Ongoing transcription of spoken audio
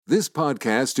This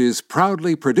podcast is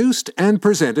proudly produced and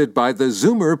presented by the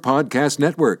Zoomer Podcast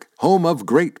Network, home of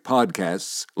great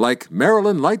podcasts like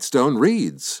Marilyn Lightstone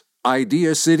Reads,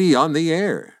 Idea City on the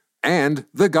Air, and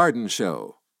The Garden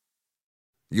Show.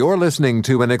 You're listening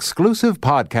to an exclusive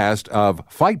podcast of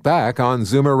Fight Back on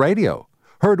Zoomer Radio,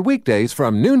 heard weekdays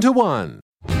from noon to 1.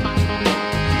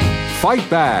 Fight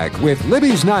Back with Libby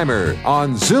Znaimer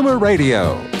on Zoomer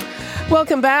Radio.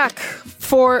 Welcome back.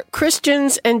 For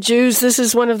Christians and Jews, this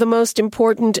is one of the most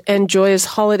important and joyous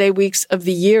holiday weeks of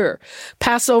the year.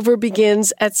 Passover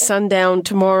begins at sundown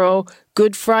tomorrow.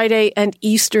 Good Friday and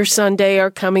Easter Sunday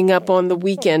are coming up on the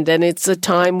weekend, and it's a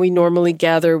time we normally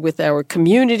gather with our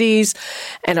communities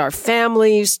and our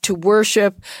families to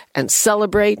worship and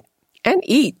celebrate and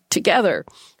eat together.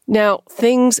 Now,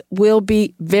 things will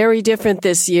be very different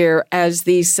this year as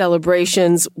these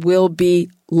celebrations will be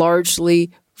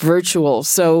largely virtual.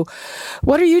 So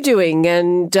what are you doing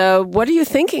and what are you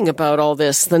thinking about all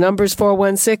this? The number's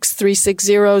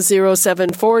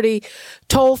 416-360-0740,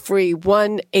 toll free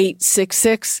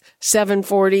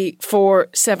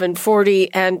 1-866-740-4740.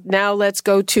 And now let's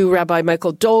go to Rabbi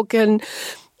Michael Dolgin,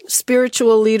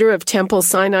 spiritual leader of Temple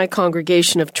Sinai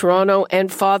Congregation of Toronto,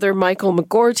 and Father Michael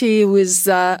McGourty, who is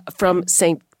from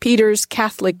St. Peter's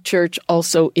Catholic Church,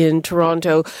 also in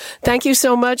Toronto. Thank you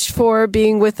so much for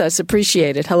being with us.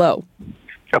 Appreciate it. Hello.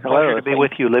 A pleasure to be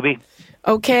with you, Libby.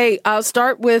 Okay, I'll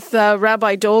start with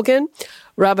Rabbi Dolgin.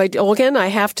 Rabbi Dolgin, I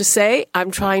have to say, I'm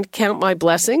trying to count my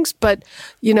blessings, but,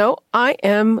 I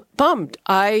am bummed.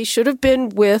 I should have been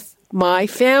with my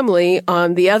family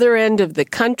on the other end of the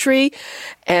country,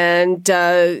 and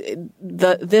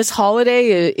this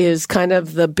holiday is kind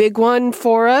of the big one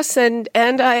for us. And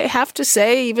I have to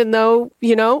say, even though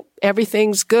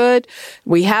everything's good,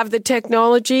 we have the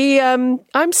technology,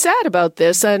 I'm sad about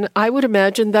this, and I would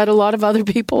imagine that a lot of other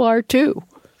people are too.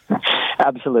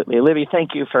 Absolutely. Libby,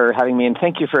 thank you for having me, and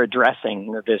thank you for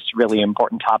addressing this really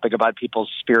important topic about people's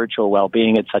spiritual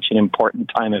well-being at such an important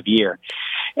time of year.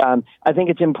 I think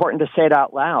it's important to say it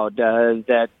out loud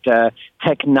that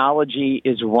technology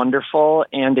is wonderful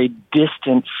and a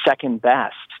distant second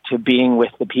best to being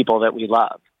with the people that we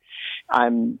love.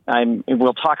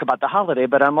 We'll talk about the holiday,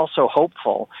 but I'm also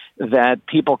hopeful that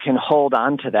people can hold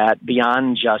on to that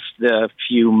beyond just the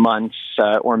few months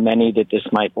or many that this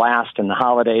might last in the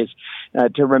holidays,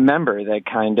 to remember the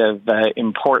kind of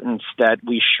importance that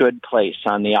we should place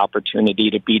on the opportunity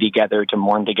to be together, to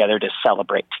mourn together, to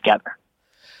celebrate together.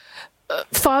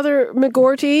 Father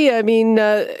McGourty,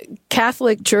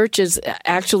 Catholic Church is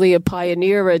actually a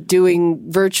pioneer at doing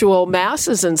virtual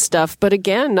masses and stuff. But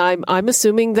again, I'm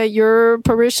assuming that your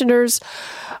parishioners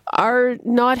are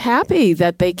not happy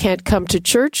that they can't come to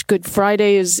church. Good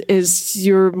Friday is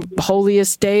your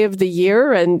holiest day of the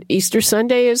year, and Easter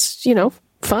Sunday is,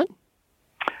 fun.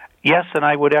 Yes, and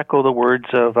I would echo the words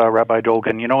of Rabbi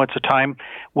Dolgin. It's a time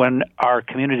when our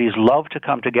communities love to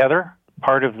come together.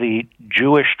 Part of the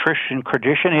Jewish Christian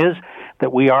tradition is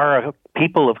that we are a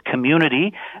people of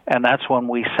community, and that's when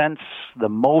we sense the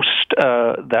most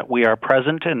that we are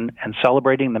present and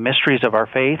celebrating the mysteries of our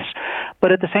faiths.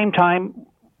 But at the same time,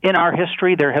 in our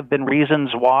history, there have been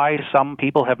reasons why some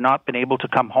people have not been able to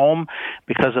come home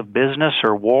because of business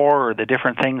or war or the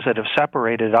different things that have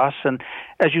separated us. And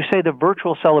as you say, the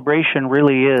virtual celebration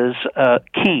really is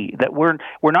key, that we're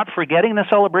not forgetting the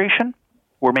celebration.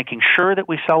 We're making sure that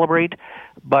we celebrate,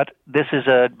 but this is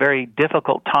a very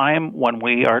difficult time when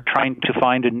we are trying to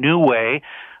find a new way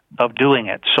of doing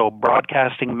it. So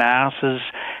broadcasting masses,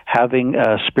 having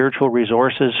spiritual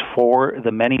resources for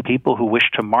the many people who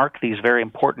wish to mark these very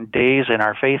important days in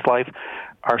our faith life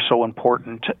are so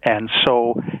important and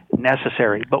so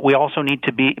necessary. But we also need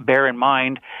to bear in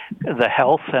mind the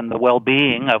health and the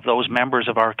well-being of those members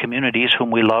of our communities whom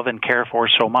we love and care for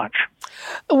so much.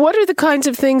 What are the kinds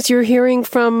of things you're hearing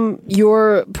from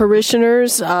your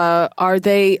parishioners? Are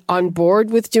they on board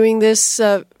with doing this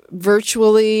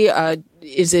virtually?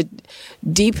 Is it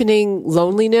deepening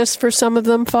loneliness for some of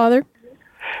them, Father?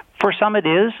 For some it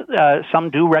is.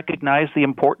 Some do recognize the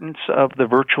importance of the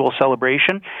virtual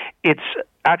celebration. It's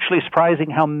actually surprising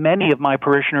how many of my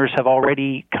parishioners have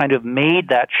already kind of made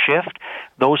that shift.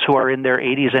 Those who are in their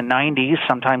 80s and 90s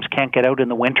sometimes can't get out in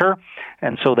the winter,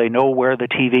 and so they know where the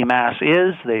TV Mass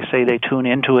is. They say they tune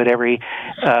into it every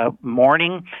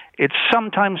morning. It's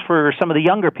sometimes for some of the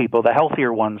younger people, the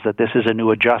healthier ones, that this is a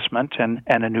new adjustment and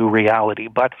a new reality.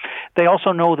 But they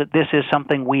also know that this is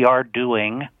something we are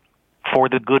doing for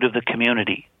the good of the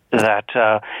community. that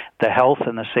the health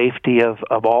and the safety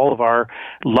of all of our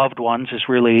loved ones is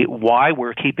really why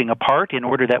we're keeping apart, in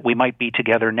order that we might be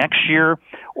together next year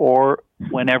or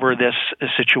whenever this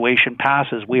situation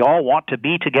passes. We all want to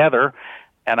be together,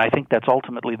 and I think that's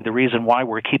ultimately the reason why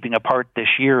we're keeping apart this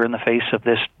year in the face of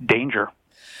this danger.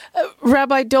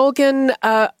 Rabbi Dolgin,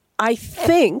 I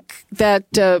think that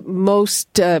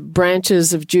most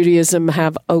branches of Judaism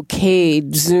have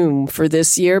okayed Zoom for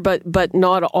this year, but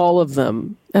not all of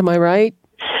them. Am I right?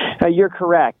 You're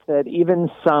correct that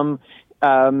even some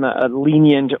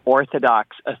lenient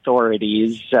Orthodox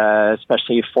authorities,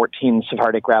 especially 14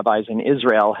 Sephardic rabbis in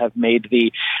Israel, have made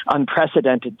the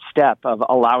unprecedented step of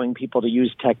allowing people to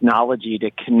use technology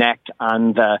to connect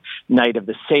on the night of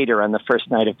the Seder, on the first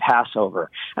night of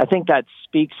Passover. I think that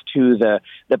speaks to the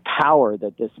power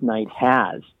that this night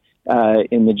has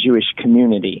in the Jewish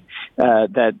community,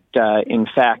 that in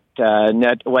fact,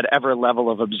 at whatever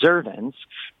level of observance,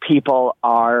 people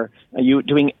are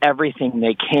doing everything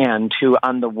they can to,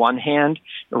 on the one hand,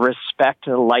 respect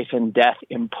the life and death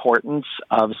importance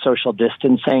of social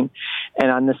distancing, and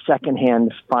on the second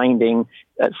hand, finding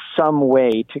some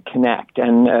way to connect.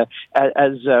 And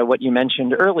as what you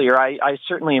mentioned earlier, I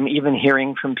certainly am even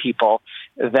hearing from people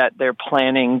that they're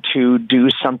planning to do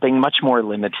something much more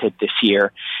limited this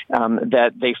year,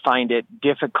 that they find it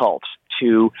difficult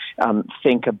to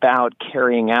think about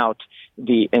carrying out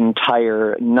the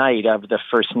entire night of the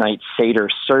first night Seder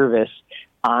service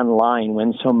online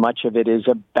when so much of it is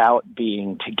about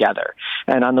being together.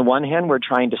 And on the one hand, we're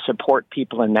trying to support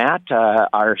people in that.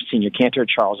 Our senior cantor,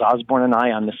 Charles Osborne, and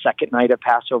I, on the second night of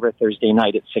Passover, Thursday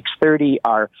night at 6:30,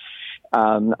 are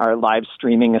live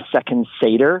streaming a second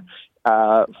Seder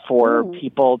for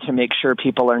people, to make sure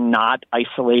people are not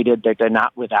isolated, that they're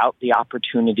not without the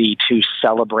opportunity to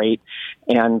celebrate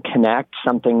and connect,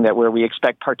 something that where we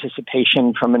expect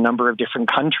participation from a number of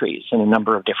different countries in a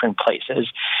number of different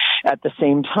places. At the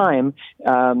same time,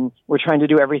 we're trying to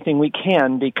do everything we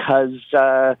can because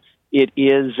it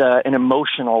is an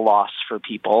emotional loss for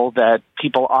people that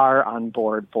people are on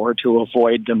board for, to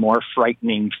avoid the more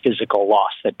frightening physical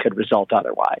loss that could result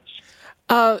otherwise.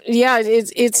 Yeah,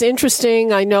 it's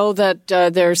interesting. I know that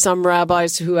there are some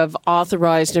rabbis who have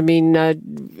authorized,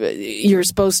 you're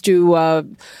supposed to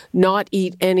not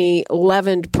eat any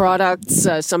leavened products.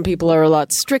 Some people are a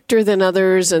lot stricter than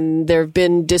others, and there have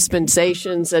been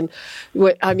dispensations. And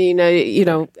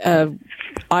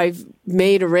I've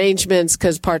made arrangements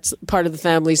because part of the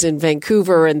family's in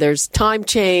Vancouver, and there's time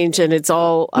change, and it's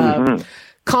all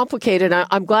complicated.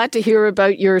 I'm glad to hear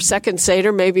about your second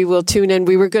Seder. Maybe we'll tune in.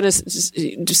 We were going to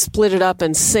split it up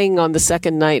and sing on the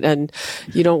second night, and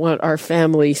you don't want our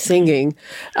family singing.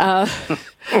 Father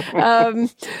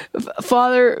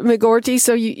McGourty,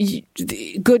 so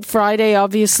Good Friday,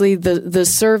 obviously the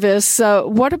service.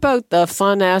 What about the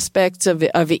fun aspects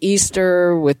of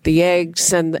Easter with the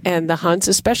eggs and the hunts,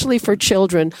 especially for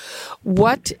children?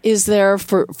 What is there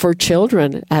for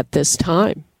children at this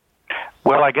time?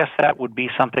 Well, I guess that would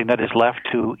be something that is left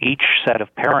to each set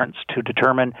of parents to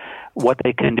determine what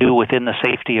they can do within the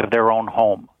safety of their own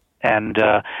home, and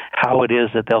how it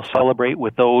is that they'll celebrate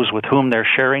with those with whom they're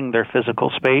sharing their physical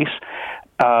space.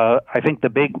 I think the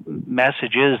big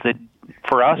message is that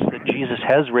for us, that Jesus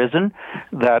has risen,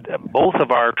 that both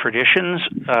of our traditions,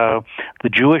 the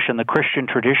Jewish and the Christian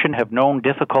tradition, have known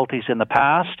difficulties in the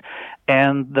past,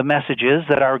 and the message is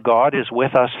that our God is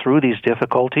with us through these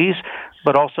difficulties,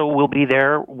 but also will be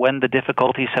there when the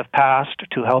difficulties have passed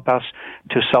to help us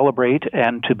to celebrate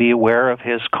and to be aware of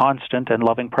His constant and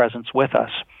loving presence with us.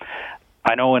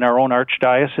 I know in our own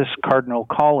archdiocese, Cardinal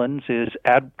Collins is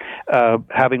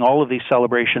having all of these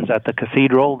celebrations at the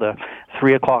cathedral, the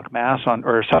 3:00 Mass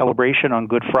or celebration on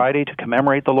Good Friday to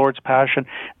commemorate the Lord's Passion,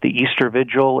 the Easter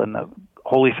Vigil, and the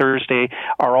Holy Thursday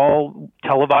are all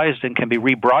televised and can be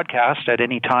rebroadcast at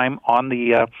any time on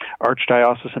the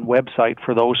archdiocesan website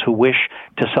for those who wish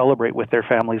to celebrate with their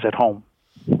families at home.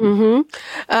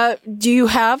 Mm-hmm. Do you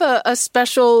have a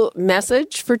special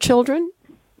message for children?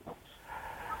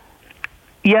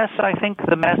 Yes, I think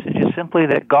the message is simply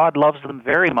that God loves them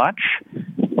very much,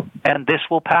 and this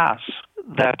will pass.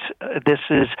 That this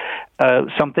is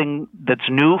something that's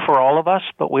new for all of us,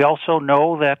 but we also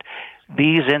know that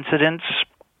these incidents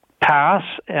pass,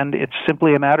 and it's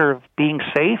simply a matter of being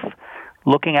safe,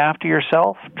 looking after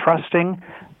yourself, trusting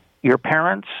your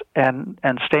parents, and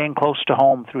staying close to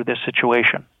home through this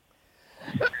situation.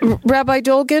 Rabbi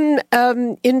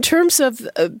Dolgin, in terms of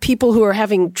people who are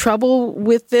having trouble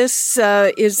with this,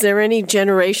 is there any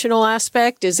generational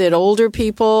aspect? Is it older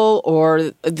people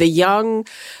or the young?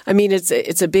 I mean,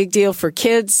 it's a big deal for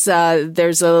kids.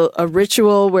 There's a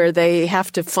ritual where they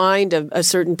have to find a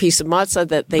certain piece of matzah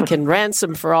that they can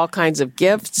ransom for all kinds of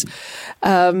gifts.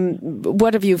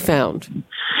 What have you found?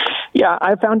 Yeah,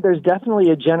 I found there's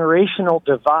definitely a generational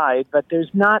divide, but there's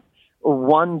not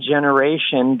one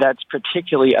generation that's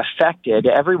particularly affected.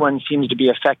 Everyone seems to be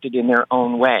affected in their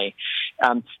own way.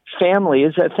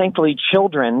 Families, thankfully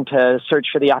children, to search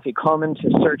for the afikomen,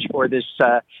 to search for this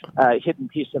hidden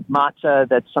piece of matzah.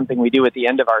 That's something we do at the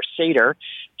end of our Seder.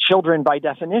 Children, by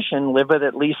definition, live with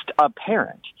at least a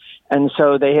parent, and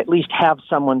so they at least have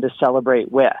someone to celebrate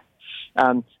with.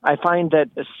 I find that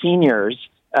seniors,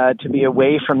 to be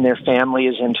away from their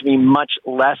families and to be much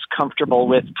less comfortable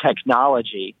with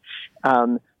technology,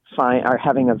 are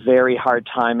having a very hard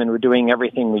time, and we're doing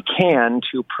everything we can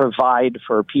to provide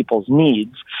for people's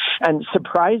needs. And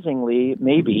surprisingly,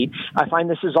 maybe, I find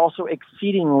this is also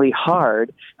exceedingly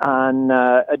hard on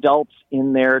adults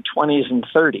in their 20s and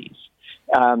 30s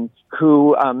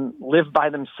who live by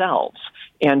themselves.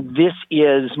 And this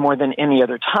is, more than any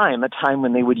other time, a time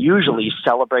when they would usually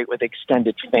celebrate with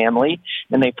extended family,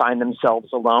 and they find themselves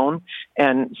alone.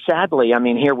 And sadly, I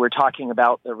mean, here we're talking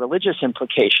about the religious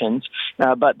implications,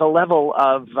 but the level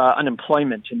of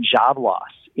unemployment and job loss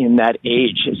in that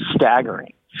age is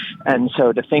staggering. And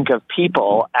so to think of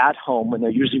people at home when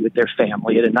they're usually with their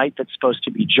family at a night that's supposed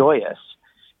to be joyous,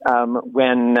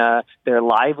 when their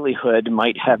livelihood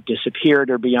might have disappeared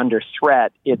or be under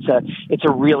threat, it's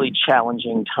a really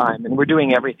challenging time. And we're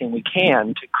doing everything we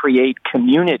can to create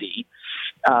community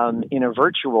in a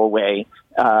virtual way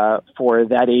for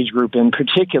that age group in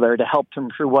particular, to help them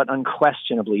through what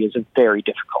unquestionably is a very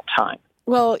difficult time.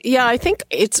 Well, yeah, I think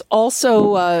it's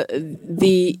also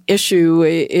the issue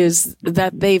is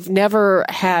that they've never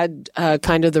had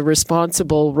kind of the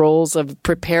responsible roles of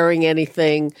preparing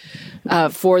anything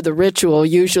for the ritual.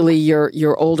 Usually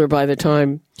you're older by the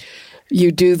time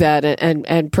you do that,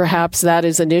 and perhaps that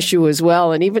is an issue as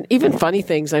well. And even funny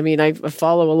things. I mean, I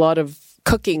follow a lot of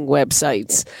cooking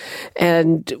websites,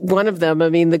 and one of them, I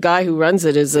mean, the guy who runs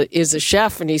it is a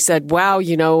chef, and he said, wow,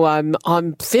 you know,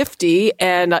 I'm 50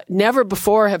 and never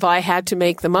before have I had to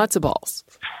make the matzah balls.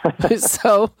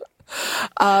 So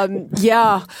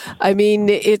yeah, I mean,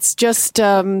 it's just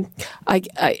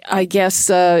I guess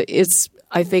it's,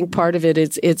 I think part of it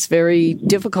is it's very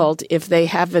difficult if they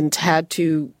haven't had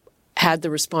the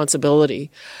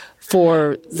responsibility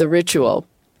for the ritual.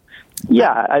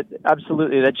 Yeah,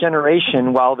 absolutely. That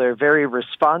generation, while they're very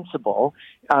responsible,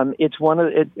 it's one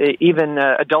of even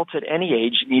adults at any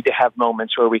age need to have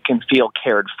moments where we can feel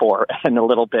cared for and a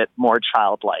little bit more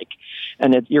childlike.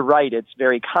 And you're right; it's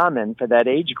very common for that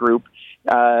age group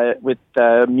with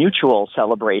mutual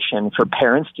celebration for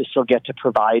parents to still get to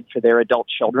provide for their adult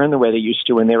children the way they used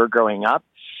to when they were growing up,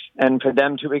 and for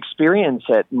them to experience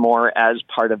it more as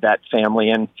part of that family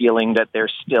and feeling that they're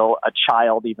still a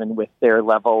child, even with their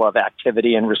level of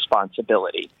activity and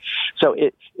responsibility. So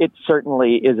it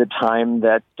certainly is a time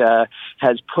that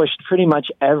has pushed pretty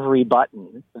much every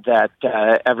button that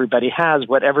everybody has,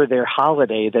 whatever their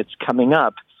holiday that's coming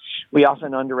up. We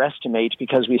often underestimate,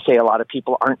 because we say a lot of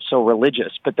people aren't so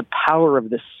religious, but the power of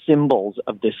the symbols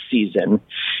of this season,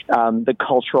 the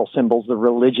cultural symbols, the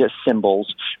religious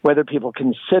symbols, whether people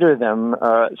consider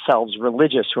themselves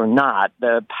religious or not,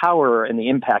 the power and the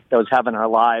impact those have in our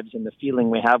lives and the feeling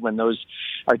we have when those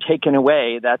are taken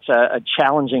away, that's a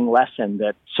challenging lesson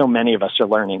that so many of us are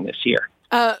learning this year.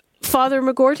 Father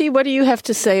McGourty, what do you have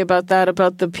to say about that,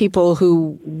 about the people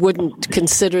who wouldn't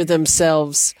consider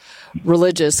themselves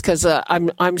religious? Because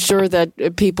I'm sure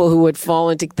that people who would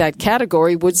fall into that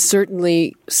category would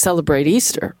certainly celebrate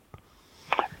Easter.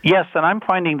 Yes, and I'm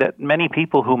finding that many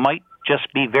people who might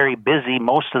just be very busy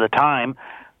most of the time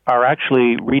are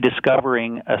actually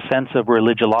rediscovering a sense of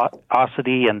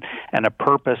religiosity and a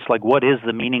purpose, like what is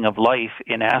the meaning of life,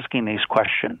 in asking these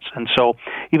questions. And so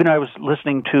even I was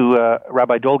listening to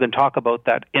Rabbi Dolgin talk about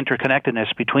that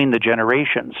interconnectedness between the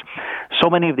generations.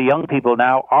 So many of the young people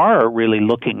now are really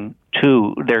looking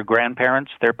to their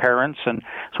grandparents, their parents, and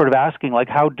sort of asking, like,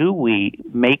 how do we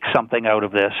make something out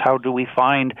of this? How do we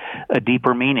find a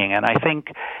deeper meaning? And I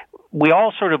think we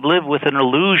all sort of live with an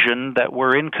illusion that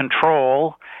we're in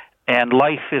control and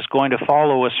life is going to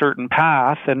follow a certain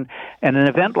path, and an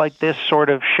event like this sort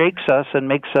of shakes us and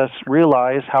makes us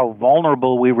realize how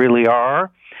vulnerable we really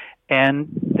are, and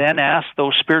then ask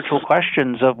those spiritual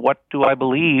questions of what do I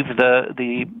believe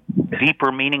the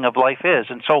deeper meaning of life is.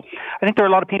 And so I think there are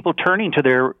a lot of people turning to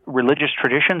their religious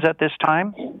traditions at this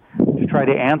time to try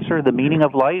to answer the meaning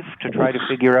of life, to try to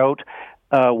figure out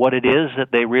what it is that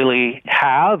they really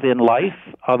have in life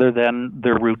other than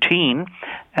their routine.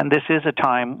 And this is a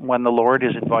time when the Lord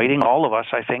is inviting all of us,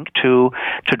 I think, to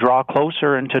draw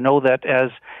closer and to know that,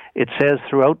 as it says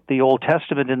throughout the Old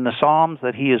Testament in the Psalms,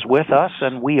 that He is with us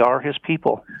and we are His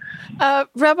people.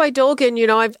 Rabbi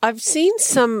Dolgin, I've seen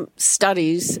some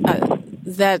studies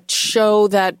that show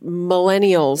that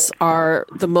millennials are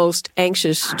the most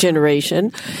anxious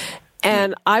generation.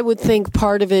 And I would think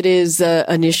part of it is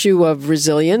an issue of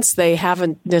resilience. They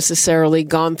haven't necessarily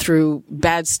gone through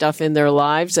bad stuff in their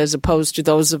lives, as opposed to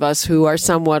those of us who are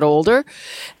somewhat older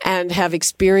and have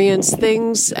experienced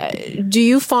things. Do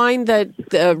you find that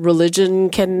religion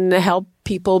can help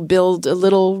people build a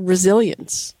little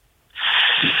resilience?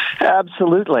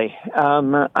 Absolutely.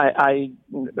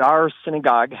 Our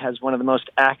synagogue has one of the most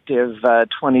active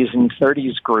 20s and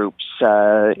 30s groups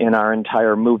in our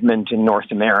entire movement in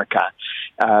North America.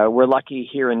 We're lucky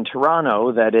here in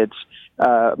Toronto that it's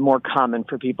more common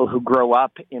for people who grow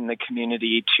up in the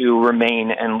community to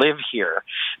remain and live here.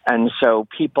 And so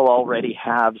people already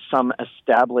have some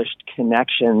established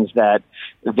connections that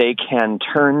they can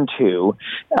turn to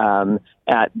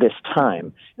at this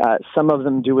time. Some of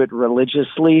them do it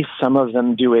religiously, some of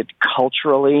them do it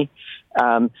culturally.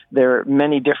 There are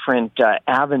many different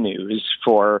avenues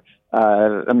for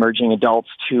emerging adults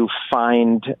to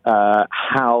find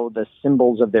how the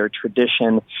symbols of their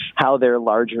tradition, how their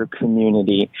larger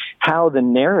community, how the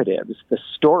narratives, the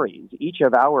stories, each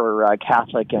of our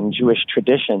Catholic and Jewish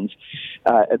traditions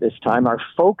at this time are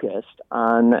focused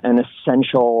on an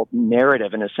essential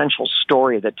narrative, an essential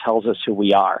story that tells us who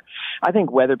we are. I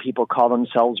think whether people call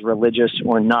themselves religious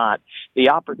or not, the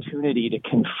opportunity to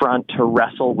confront, to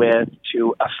wrestle with,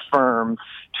 to affirm,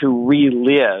 to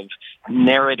relive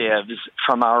narratives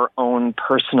from our own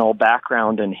personal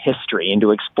background and history and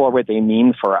to explore what they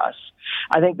mean for us.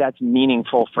 I think that's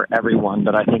meaningful for everyone,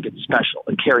 but I think it's special.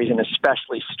 It carries an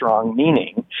especially strong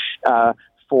meaning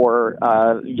for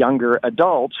younger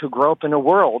adults who grow up in a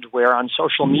world where on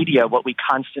social media what we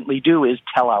constantly do is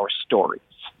tell our stories.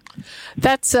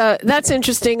 That's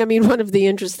interesting. I mean, one of the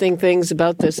interesting things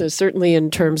about this is certainly in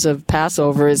terms of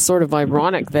Passover is sort of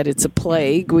ironic that it's a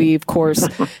plague. We, of course,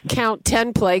 count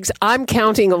 10 plagues. I'm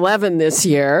counting 11 this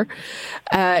year.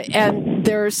 And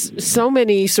there's so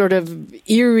many sort of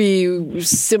eerie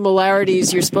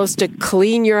similarities. You're supposed to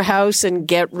clean your house and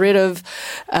get rid of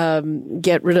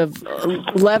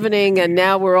leavening. And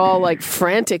now we're all like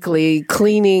frantically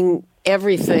cleaning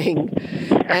everything.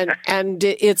 And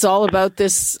it's all about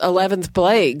this 11th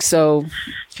plague. So,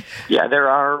 yeah, there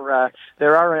are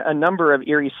a number of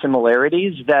eerie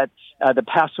similarities. That the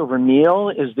Passover meal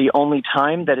is the only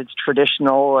time that it's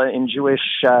traditional in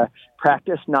Jewish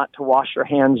practice not to wash your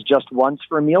hands just once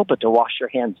for a meal, but to wash your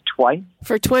hands twice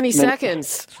for 20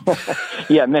 seconds.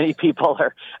 Yeah, many people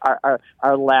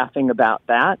are laughing about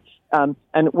that.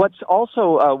 And what's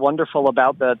also wonderful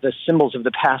about the symbols of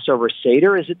the Passover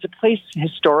Seder is it's a place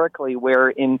historically where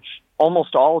in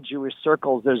almost all Jewish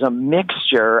circles there's a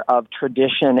mixture of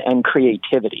tradition and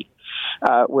creativity,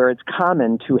 where it's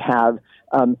common to have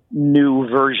new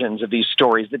versions of these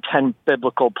stories, the 10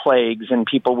 biblical plagues, and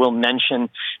people will mention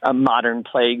modern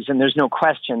plagues, and there's no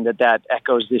question that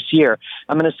echoes this year.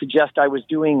 I'm going to suggest I was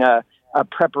doing a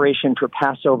preparation for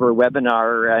Passover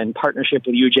webinar in partnership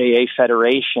with UJA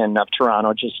Federation of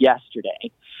Toronto just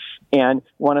yesterday. And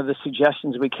one of the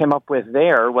suggestions we came up with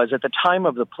there was at the time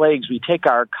of the plagues, we take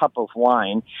our cup of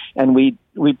wine and we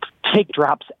take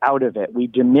drops out of it. We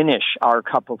diminish our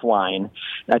cup of wine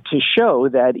to show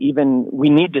that even we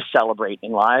need to celebrate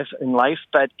in life,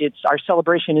 but our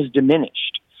celebration is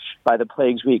diminished by the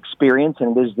plagues we experience,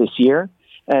 and it is this year.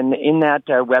 And in that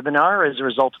webinar, as a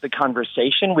result of the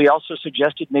conversation, we also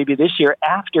suggested maybe this year,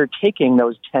 after taking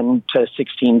those 10 to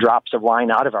 16 drops of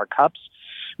wine out of our cups,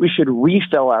 we should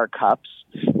refill our cups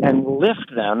and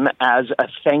lift them as a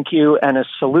thank you and a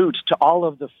salute to all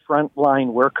of the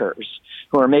frontline workers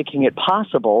who are making it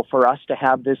possible for us to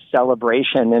have this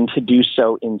celebration and to do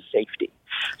so in safety.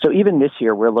 So even this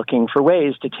year, we're looking for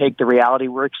ways to take the reality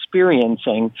we're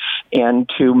experiencing and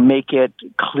to make it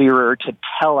clearer, to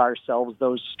tell ourselves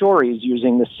those stories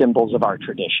using the symbols of our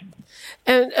tradition.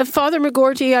 And Father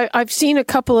McGourty, I've seen a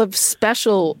couple of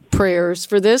special prayers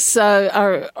for this.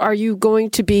 Are you going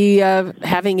to be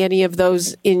having any of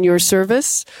those in your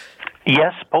service?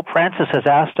 Yes, Pope Francis has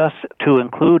asked us to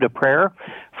include a prayer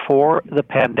for the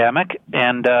pandemic,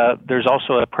 and there's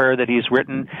also a prayer that he's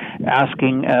written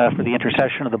asking for the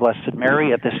intercession of the Blessed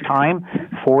Mary at this time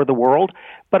for the world.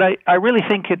 But I really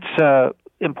think it's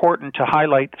important to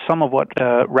highlight some of what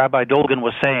Rabbi Dolgin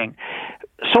was saying.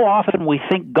 So often we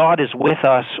think God is with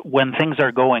us when things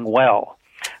are going well.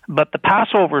 But the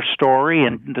Passover story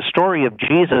and the story of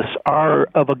Jesus are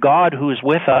of a God who is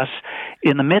with us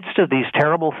in the midst of these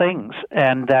terrible things,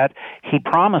 and that he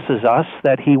promises us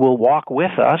that he will walk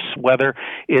with us, whether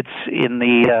it's in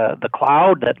the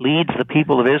cloud that leads the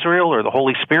people of Israel or the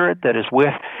Holy Spirit that is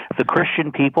with the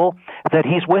Christian people, that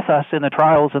he's with us in the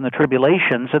trials and the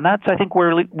tribulations. And that's, I think,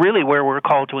 really where we're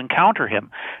called to encounter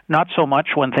him. Not so much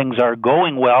when things are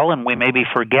going well and we maybe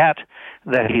forget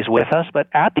that he's with us, but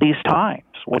at these times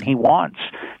when he wants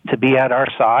to be at our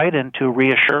side and to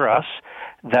reassure us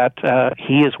that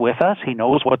he is with us, he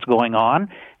knows what's going on,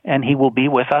 and he will be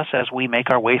with us as we make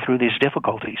our way through these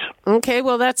difficulties. Okay,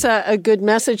 well, that's a good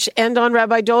message to end on,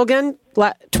 Rabbi Dolgin.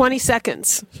 20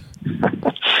 seconds.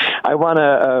 I want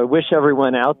to wish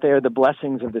everyone out there the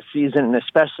blessings of the season, and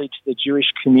especially to the Jewish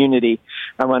community.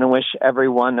 I want to wish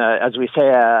everyone, as we say,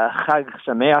 Chag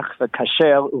Sameach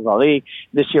v'Kasher Uvari.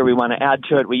 This year we want to add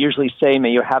to it. We usually say, may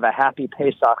you have a happy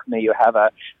Pesach, may you have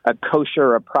a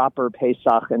kosher, a proper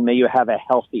Pesach, and may you have a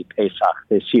healthy Pesach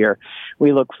this year.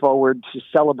 We look forward to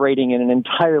celebrating in an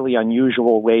entirely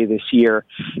unusual way this year,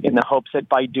 in the hopes that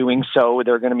by doing so,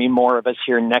 there are going to be more of us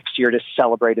here next year to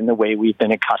celebrate in the way we've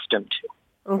been accustomed to.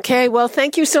 Okay, well,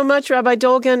 thank you so much, Rabbi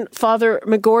Dolgin, Father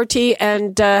McGourty,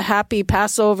 and happy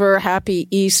Passover, happy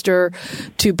Easter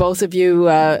to both of you.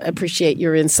 Appreciate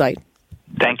your insight.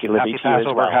 Thank you, Libby. Happy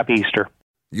Passover, happy Easter.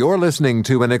 You're listening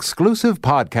to an exclusive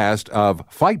podcast of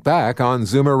Fight Back on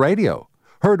Zoomer Radio,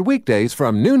 heard weekdays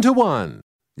from noon to 1.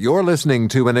 You're listening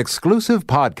to an exclusive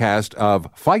podcast of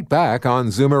Fight Back on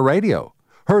Zoomer Radio,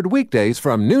 heard weekdays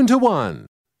from noon to 1.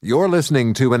 You're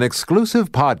listening to an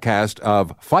exclusive podcast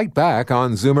of Fight Back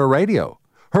on Zoomer Radio,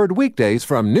 heard weekdays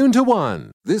from noon to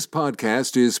 1. This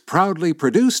podcast is proudly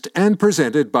produced and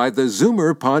presented by the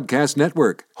Zoomer Podcast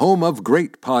Network, home of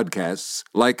great podcasts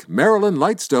like Marilyn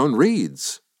Lightstone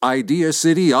Reads, Idea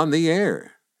City on the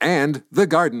Air, and The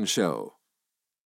Garden Show.